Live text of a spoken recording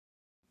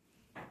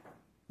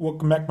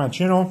Welcome back to my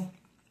channel.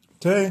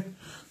 Today,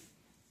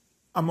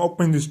 I'm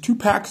opening these 2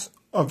 packs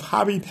of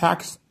hobby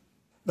packs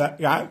that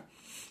I got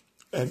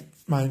at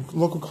my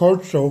local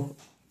card show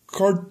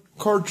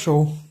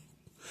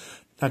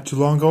not too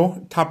long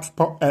ago, Top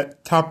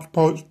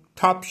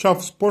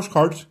Shelf Sports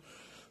Cards.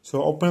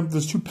 So open up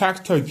these 2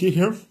 packs till I get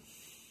here.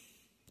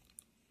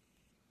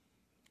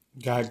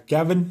 Got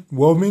Gavin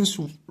Williams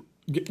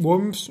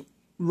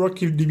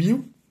rookie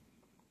debut.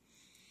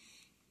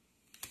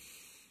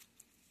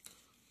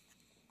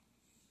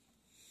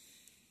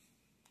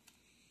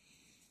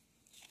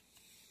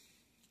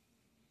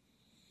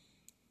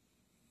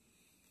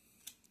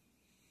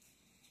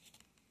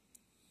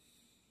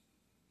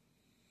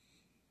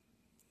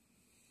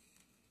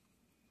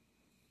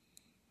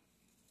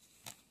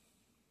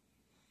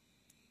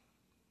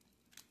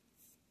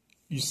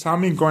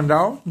 Yasmani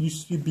Grandal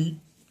used to be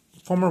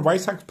former White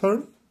Sox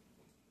player.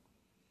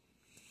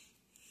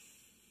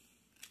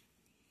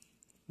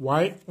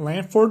 Wyatt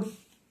Langford.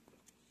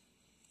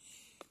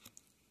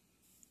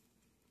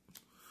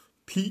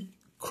 Pete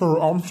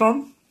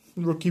Crow-Armstrong,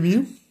 rookie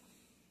view.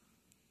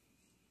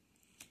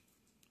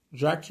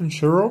 Jackson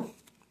Chourio.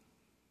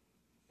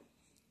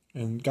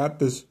 And got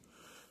this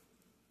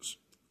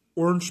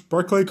orange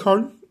sparkly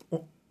card.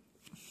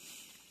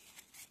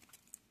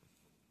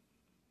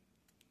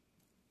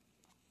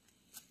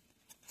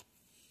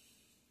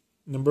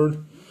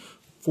 Number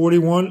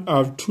 41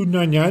 of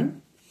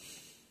 299.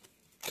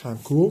 Kind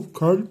of cool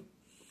card.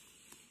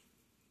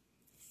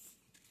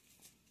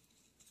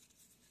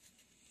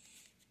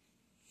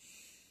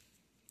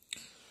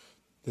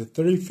 The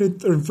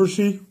 35th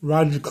anniversary,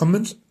 Roger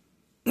Clemens.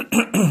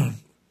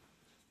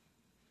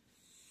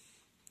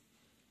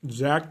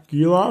 Zach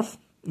Gelof,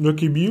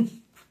 rookie view.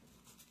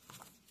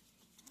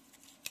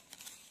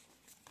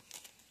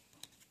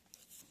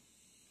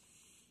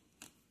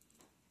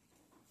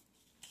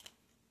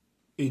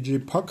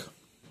 AJ Puck.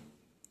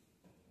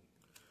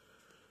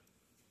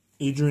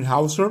 Adrian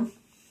Hauser.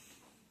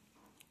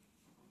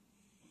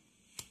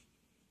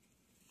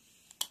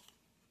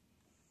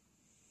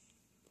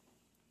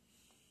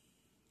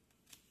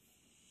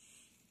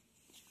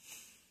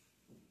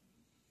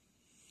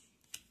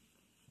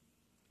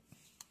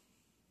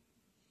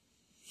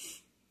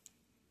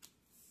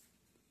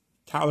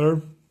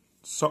 Tyler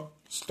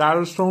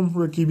Statterstrom,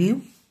 rookie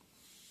view.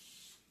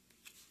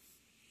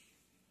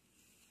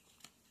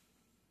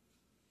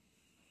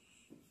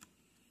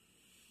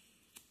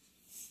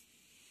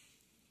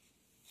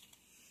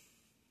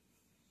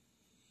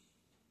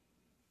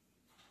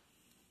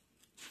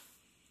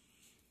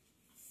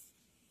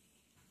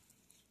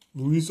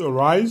 Luis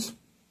Arraez.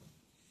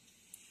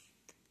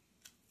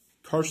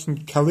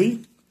 Carson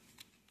Kelly.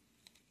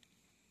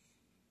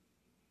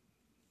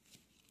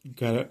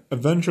 Got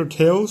Adventure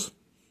Tales.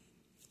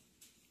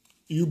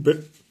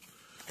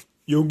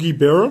 Yogi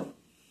Berra.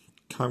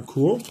 Kind of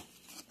cool.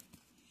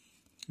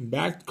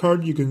 Back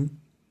card, you can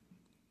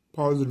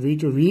pause the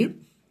video to read it.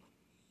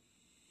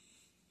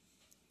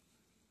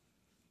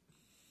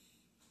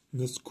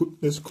 This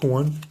cool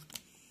one.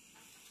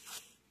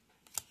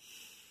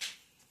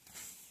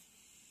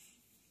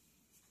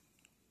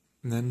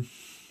 And then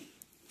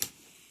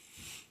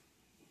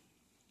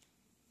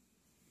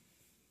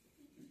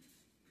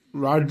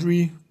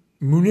Rodri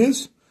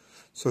Muniz.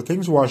 So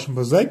thanks for watching.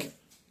 Please like,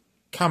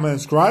 comment, and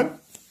subscribe.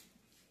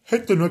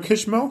 Hit the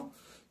notification bell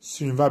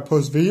so you know if I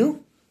post video.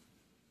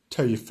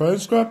 Tell your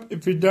friends to subscribe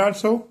if you done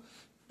so.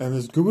 And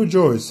this Google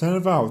Joy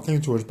signing out.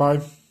 Thanks for watching.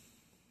 Bye.